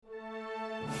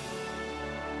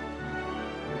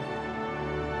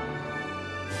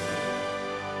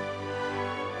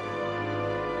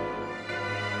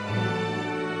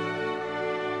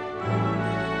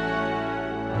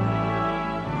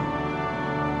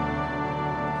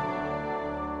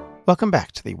Welcome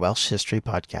back to the Welsh History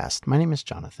Podcast. My name is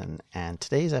Jonathan, and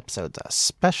today's episode's a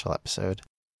special episode,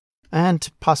 and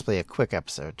possibly a quick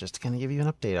episode, just to kind of give you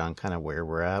an update on kind of where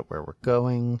we're at, where we're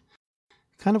going,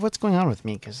 kind of what's going on with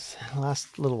me, because the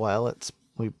last little while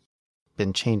we've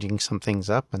been changing some things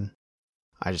up, and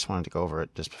I just wanted to go over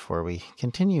it just before we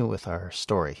continue with our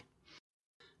story.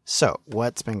 So,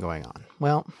 what's been going on?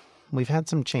 Well, we've had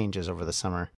some changes over the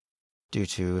summer due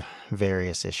to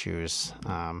various issues,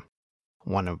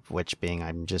 one of which being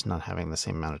I'm just not having the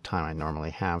same amount of time I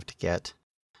normally have to get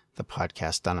the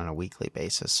podcast done on a weekly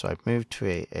basis. So I've moved to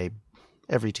a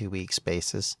every 2 weeks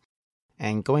basis,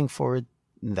 and going forward,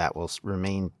 that will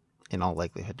remain in all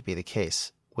likelihood to be the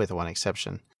case, with one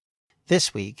exception.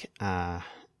 This week,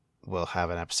 we'll have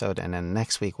an episode, and then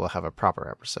next week we'll have a proper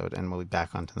episode, and we'll be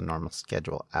back onto the normal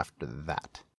schedule after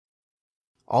that.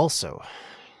 Also,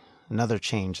 another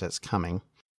change that's coming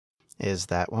is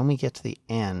that when we get to the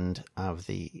end of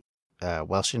the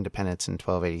Welsh independence in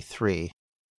 1283,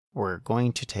 we're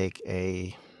going to take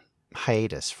a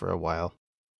hiatus for a while,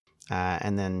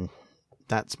 and then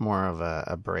that's more of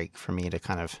a break for me to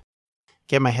kind of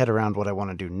get my head around what I want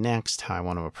to do next, how I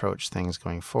want to approach things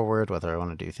going forward, whether I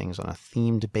want to do things on a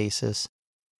themed basis,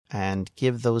 and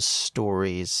give those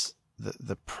stories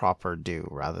the proper due,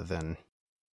 rather than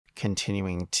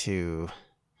continuing to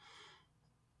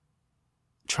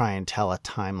try and tell a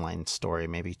timeline story,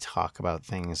 maybe talk about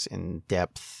things in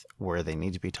depth where they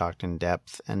need to be talked in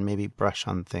depth, and maybe brush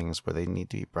on things where they need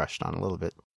to be brushed on a little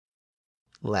bit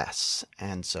less.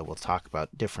 And so we'll talk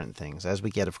about different things as we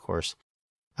get, of course,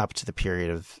 up to the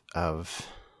period of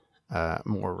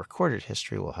more recorded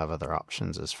history. We'll have other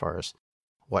options as far as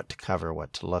what to cover,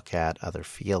 what to look at, other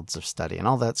fields of study, and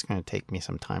all that's going to take me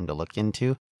some time to look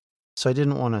into. So I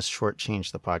didn't want to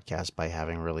shortchange the podcast by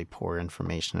having really poor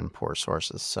information and poor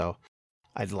sources. So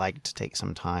I'd like to take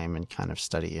some time and kind of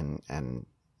study and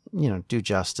do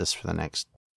justice for the next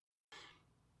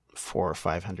 400 or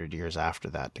 500 years after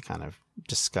that to kind of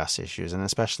discuss issues. And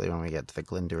especially when we get to the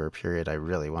Glyndŵr period, I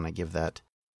really want to give that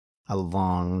a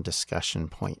long discussion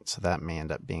point. So that may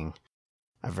end up being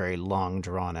a very long,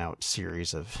 drawn-out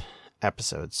series of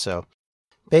episodes. So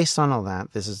based on all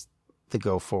that, this is the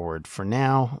go forward. For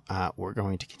now, we're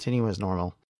going to continue as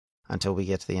normal until we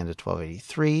get to the end of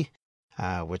 1283,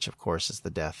 which of course is the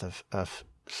death of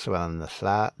Llywelyn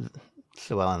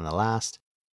the Last,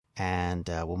 and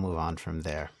we'll move on from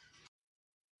there.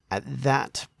 At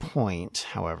that point,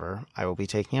 however, I will be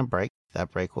taking a break.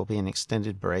 That break will be an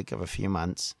extended break of a few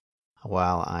months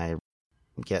while I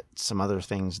get some other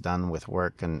things done with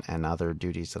work and other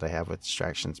duties that I have with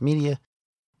Distractions Media,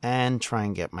 and try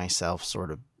and get myself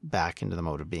sort of back into the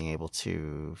mode of being able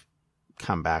to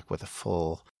come back with a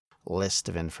full list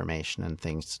of information and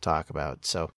things to talk about.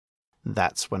 So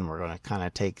that's when we're going to kind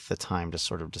of take the time to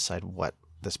sort of decide what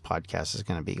this podcast is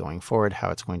going to be going forward,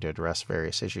 how it's going to address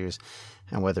various issues,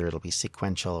 and whether it'll be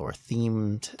sequential or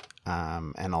themed,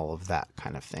 and all of that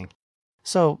kind of thing.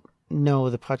 So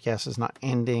no, the podcast is not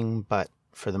ending, but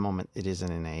for the moment it is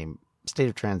in a state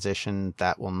of transition.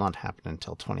 That will not happen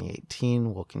until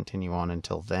 2018. We'll continue on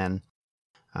until then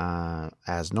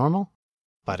as normal,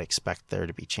 but expect there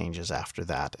to be changes after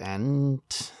that, and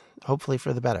hopefully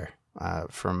for the better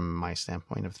from my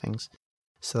standpoint of things,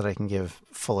 so that I can give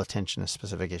full attention to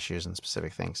specific issues and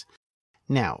specific things.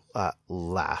 Now,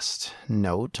 last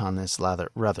note on this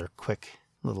rather quick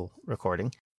little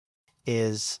recording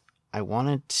is I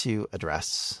wanted to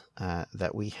address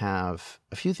that we have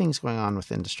a few things going on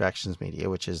within Distractions Media,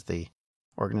 which is the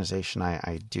organization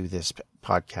I do this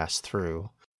podcast through.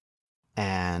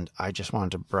 And I just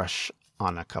wanted to brush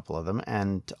on a couple of them,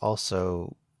 and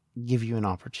also give you an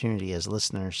opportunity as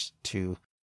listeners to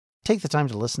take the time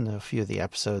to listen to a few of the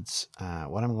episodes.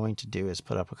 What I'm going to do is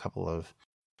put up a couple of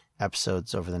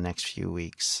episodes over the next few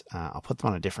weeks. I'll put them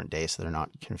on a different day so they're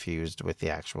not confused with the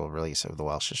actual release of the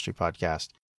Welsh History Podcast,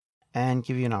 and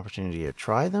give you an opportunity to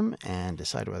try them and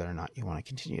decide whether or not you want to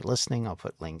continue listening. I'll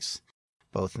put links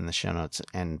both in the show notes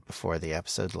and before the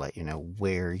episode to let you know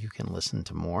where you can listen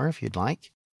to more if you'd like.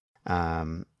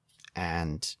 And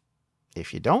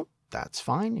if you don't, that's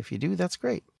fine. If you do, that's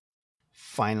great.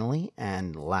 Finally,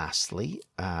 and lastly,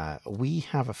 we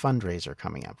have a fundraiser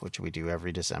coming up, which we do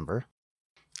every December.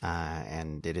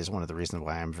 And it is one of the reasons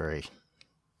why I'm very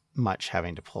much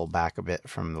having to pull back a bit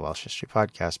from the Welsh History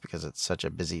Podcast, because it's such a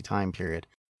busy time period.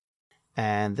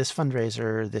 And this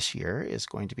fundraiser this year is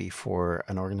going to be for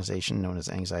an organization known as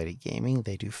Anxiety Gaming.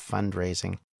 They do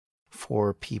fundraising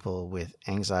for people with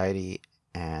anxiety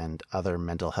and other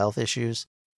mental health issues.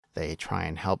 They try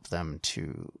and help them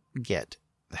to get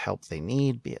the help they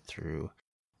need, be it through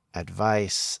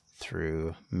advice,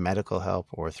 through medical help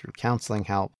or through counseling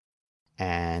help.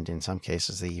 And in some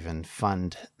cases, they even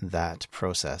fund that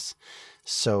process.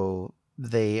 So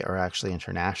they are actually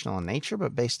international in nature,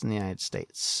 but based in the United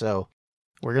States. So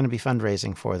we're going to be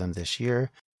fundraising for them this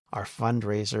year. Our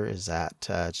fundraiser is at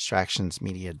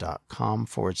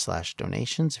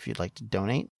distractionsmedia.com/donations. If you'd like to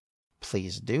donate,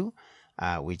 please do.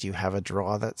 We do have a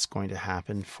draw that's going to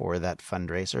happen for that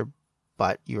fundraiser,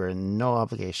 but you're in no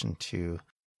obligation to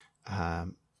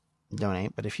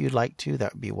donate. But if you'd like to,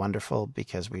 that would be wonderful,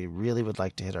 because we really would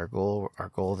like to hit our goal. Our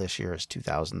goal this year is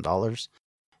 $2,000.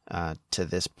 To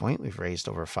this point, we've raised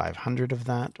over 500 of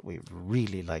that. We'd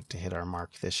really like to hit our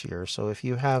mark this year. So if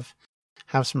you have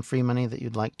some free money that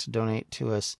you'd like to donate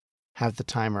to us, have the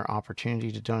time or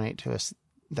opportunity to donate to us,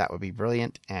 that would be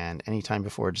brilliant. And anytime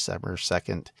before December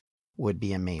 2nd would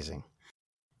be amazing.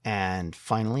 And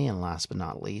finally, and last but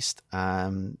not least,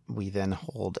 we then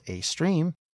hold a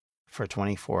stream for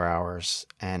 24 hours.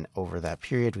 And over that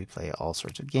period, we play all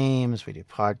sorts of games. We do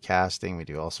podcasting. We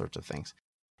do all sorts of things.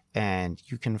 And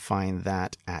you can find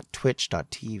that at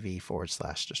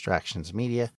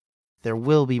twitch.tv/distractionsmedia. There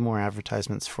will be more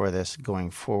advertisements for this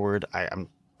going forward. I'm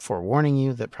forewarning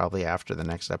you that probably after the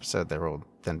next episode, there will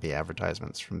then be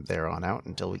advertisements from there on out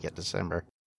until we get December.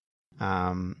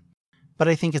 But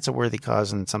I think it's a worthy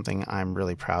cause and something I'm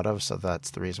really proud of. So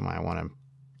that's the reason why I want to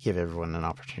give everyone an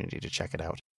opportunity to check it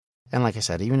out. And like I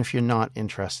said, even if you're not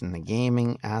interested in the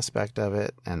gaming aspect of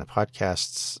it and the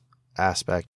podcasts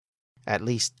aspect, at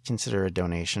least consider a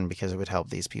donation, because it would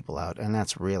help these people out. And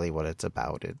that's really what it's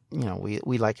about.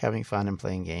 We like having fun and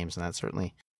playing games, and that's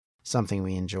certainly something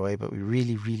we enjoy, but we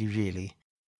really, really, really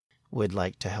would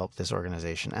like to help this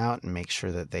organization out and make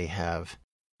sure that they have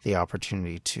the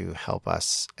opportunity to help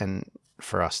us and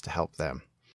for us to help them.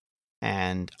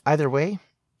 And either way,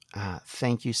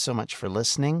 thank you so much for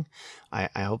listening. I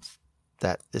hope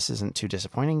that this isn't too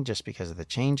disappointing just because of the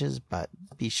changes, but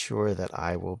be sure that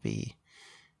I will be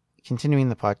continuing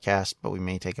the podcast, but we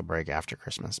may take a break after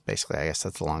Christmas. Basically, I guess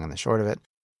that's the long and the short of it.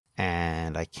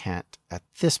 And I can't, at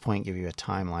this point, give you a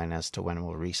timeline as to when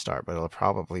we'll restart, but it'll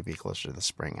probably be closer to the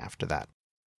spring after that.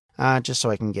 Just so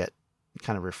I can get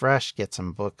kind of refreshed, get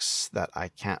some books that I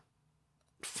can't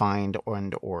find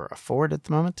or afford at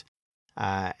the moment,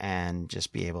 and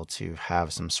just be able to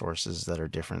have some sources that are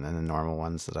different than the normal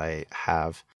ones that I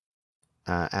have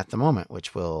at the moment,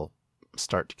 which will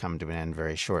start to come to an end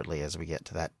very shortly as we get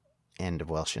to that end of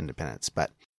Welsh independence.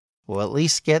 But we'll at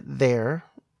least get there,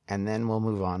 and then we'll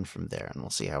move on from there, and we'll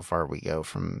see how far we go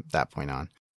from that point on.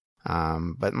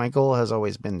 But my goal has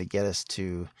always been to get us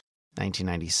to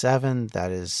 1997.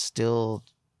 That is still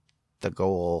the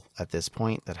goal at this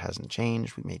point. That hasn't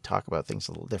changed. We may talk about things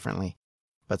a little differently,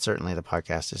 but certainly the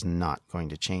podcast is not going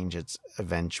to change its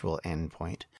eventual end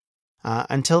point.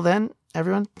 Until then,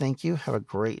 everyone, thank you. Have a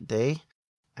great day,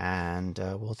 and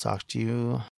we'll talk to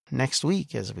you next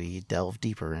week as we delve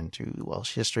deeper into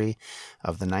Welsh history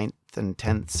of the 9th and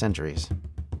 10th centuries.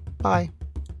 Bye.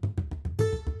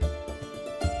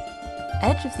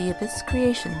 Edge of the Abyss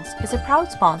Creations is a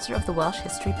proud sponsor of the Welsh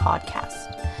History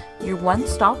Podcast, your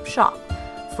one-stop shop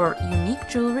for unique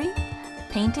jewelry,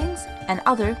 paintings, and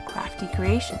other crafty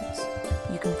creations.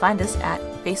 You can find us at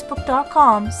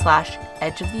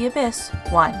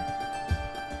facebook.com/edgeoftheabyss1.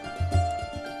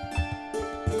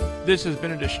 This has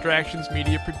been a Distractions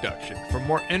Media production. For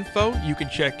more info, you can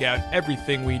check out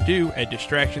everything we do at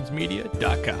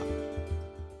distractionsmedia.com.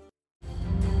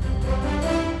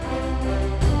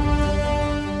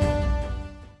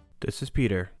 This is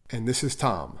Peter. And this is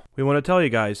Tom. We want to tell you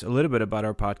guys a little bit about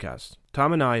our podcast.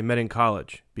 Tom and I met in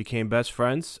college, became best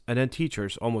friends, and then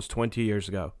teachers almost 20 years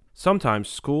ago. Sometimes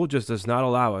school just does not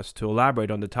allow us to elaborate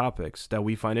on the topics that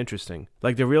we find interesting,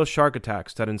 like the real shark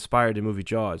attacks that inspired the movie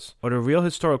Jaws, or the real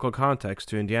historical context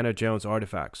to Indiana Jones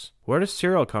artifacts. Where does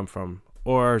cereal come from?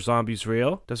 Or are zombies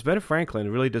real? Does Ben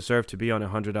Franklin really deserve to be on a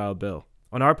 $100 bill?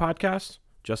 On our podcast,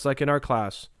 just like in our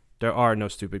class, there are no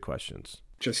stupid questions.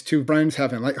 Just two friends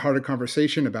having a lighthearted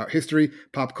conversation about history,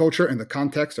 pop culture, and the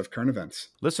context of current events.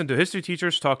 Listen to History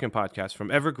Teachers Talking Podcast from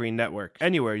Evergreen Network,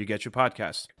 anywhere you get your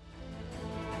podcasts.